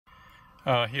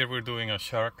Here we're doing a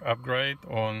shark upgrade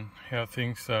on how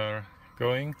things are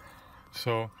going.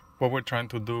 So what we're trying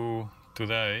to do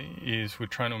today is we're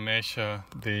trying to measure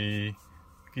the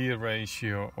gear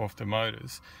ratio of the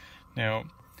motors. Now,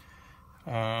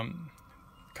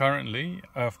 currently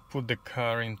I've put the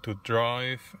car into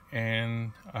drive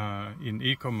and in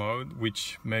eco mode,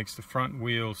 which makes the front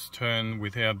wheels turn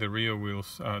without the rear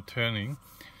wheels turning.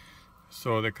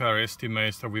 So the car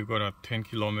estimates that we've got a 10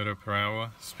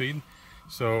 km/h speed.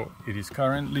 So it is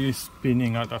currently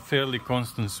spinning at a fairly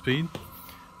constant speed.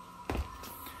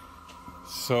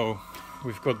 So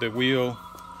we've got the wheel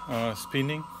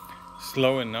spinning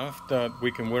slow enough that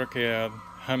we can work out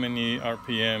how many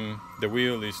RPM the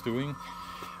wheel is doing.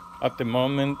 At the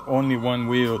moment, only one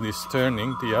wheel is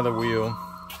turning, the other wheel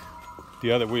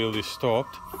is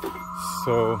stopped.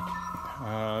 So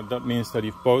that means that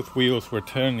if both wheels were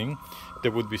turning, they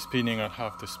would be spinning at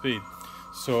half the speed.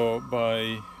 So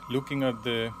by looking at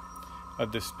the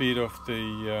speed of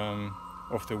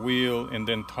the wheel and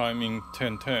then timing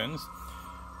 10 turns,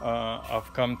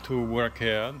 I've come to work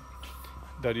out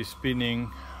that is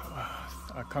spinning.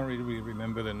 I can't really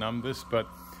remember the numbers, but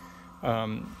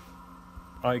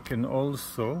I can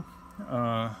also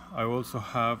I also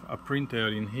have a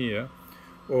printout in here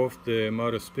of the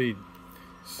motor speed.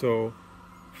 So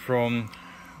from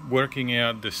working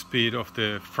out the speed of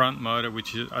the front motor,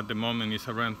 which is at the moment is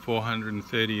around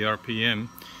 430 RPM,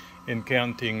 and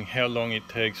counting how long it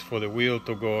takes for the wheel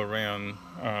to go around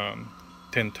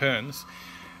 10 turns,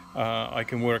 I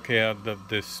can work out that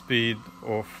the speed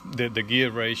of the gear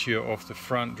ratio of the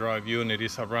front drive unit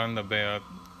is around about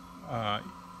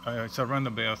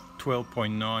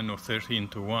 12.9 or 13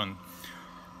 to 1.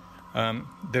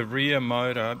 The rear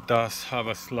motor does have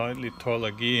a slightly taller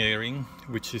gearing,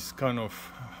 which is kind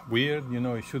of weird. You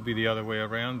know, it should be the other way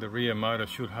around. The rear motor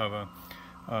should have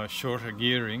a shorter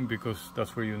gearing because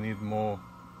that's where you need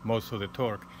most of the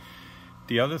torque.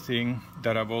 The other thing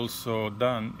that I've also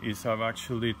done is I've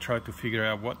actually tried to figure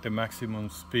out what the maximum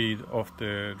speed of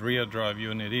the rear drive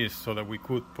unit is, so that we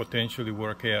could potentially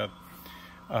work out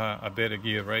a better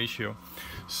gear ratio.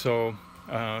 So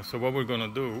what we're going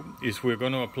to do is we're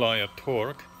going to apply a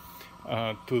torque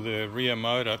to the rear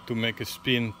motor to make a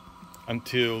spin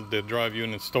until the drive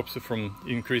unit stops it from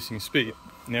increasing speed.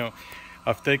 Now,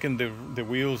 I've taken the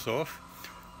wheels off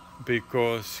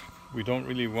because we don't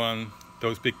really want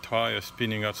those big tires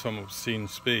spinning at some obscene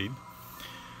speed.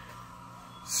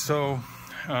 So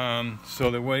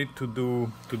the way to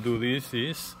do this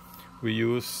is we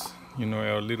use, you know,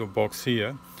 our little box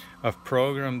here. I've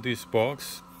programmed this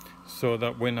box so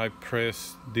that when I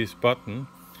press this button,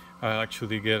 I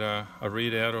actually get a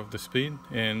readout of the speed.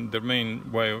 And the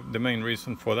main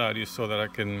reason for that is so that I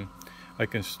can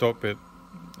stop it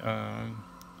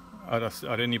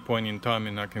at any point in time,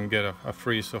 and I can get a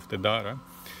freeze of the data.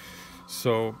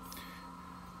 So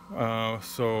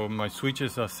my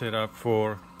switches are set up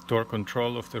for torque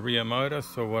control of the rear motor.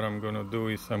 So what I'm going to do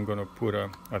is I'm going to put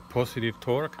a positive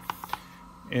torque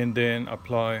and then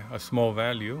apply a small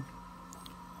value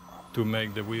to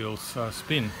make the wheels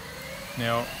spin.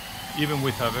 Now, even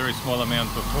with a very small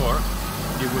amount of torque,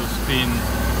 it will spin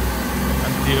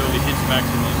until it hits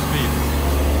maximum speed.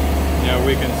 Now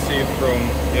we can see from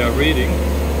our reading,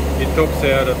 it tops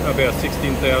out at about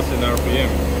 16,000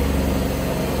 RPM.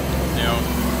 Now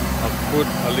I'll put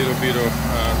a little bit of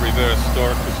reverse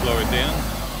torque to slow it down.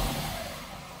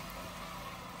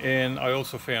 And I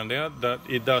also found out that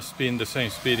it does spin the same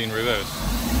speed in reverse.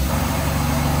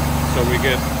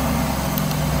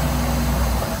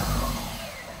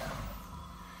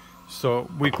 So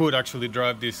we could actually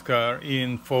drive this car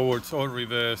in forwards or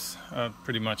reverse at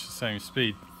pretty much the same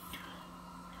speed.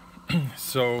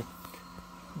 So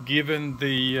given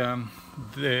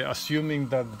assuming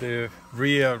that the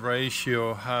rear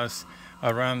ratio has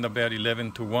around about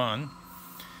 11 to 1,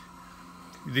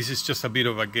 this is just a bit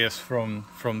of a guess from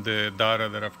the data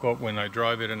that I've got when I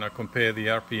drive it and I compare the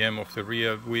RPM of the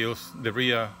rear wheels, the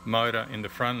rear motor and the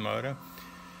front motor.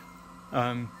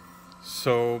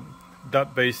 So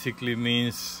that basically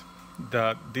means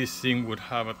that this thing would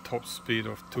have a top speed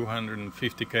of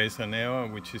 250 km an hour,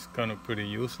 which is kind of pretty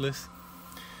useless.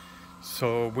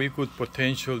 So we could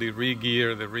potentially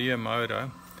re-gear the rear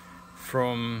motor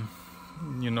from,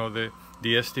 you know, the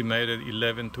estimated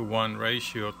 11 to 1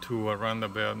 ratio to around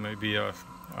about maybe a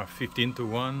 15 to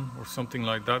 1 or something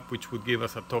like that, which would give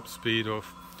us a top speed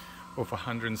of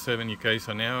 170 km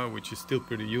an hour, which is still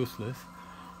pretty useless.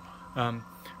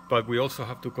 But we also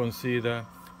have to consider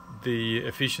the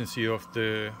efficiency of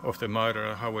the motor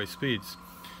at highway speeds.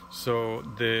 So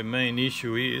the main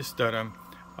issue is that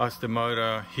as the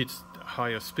motor hits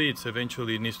higher speeds,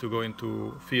 eventually it needs to go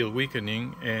into field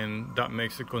weakening, and that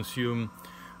makes it consume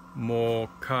more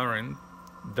current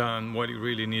than what it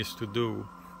really needs to do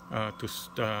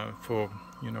for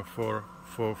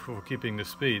keeping the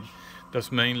speed.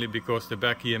 That's mainly because the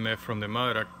back EMF from the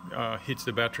motor hits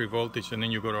the battery voltage, and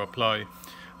then you've got to apply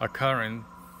a current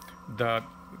that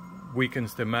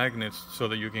weakens the magnets so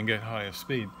that you can get higher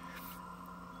speed.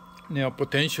 Now,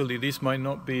 potentially this might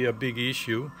not be a big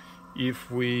issue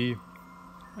if we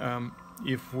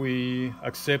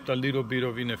accept a little bit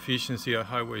of inefficiency at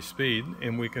highway speed,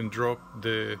 and we can drop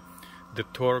the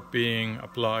torque being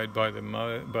applied by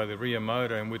the rear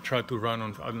motor, and we try to run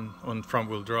on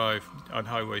front-wheel drive at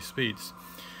highway speeds.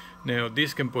 Now,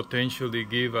 this can potentially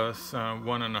give us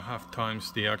 1.5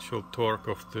 times the actual torque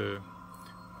of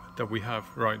that we have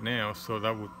right now, so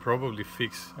that would probably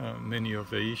fix many of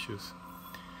the issues.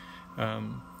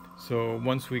 So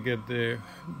once we get the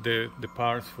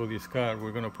parts for this car,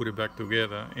 we're going to put it back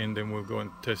together, and then we'll go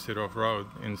and test it off-road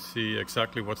and see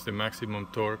exactly what's the maximum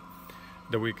torque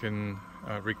that we can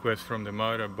request from the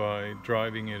motor by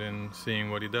driving it and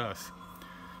seeing what it does.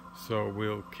 So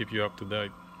we'll keep you up to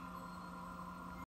date.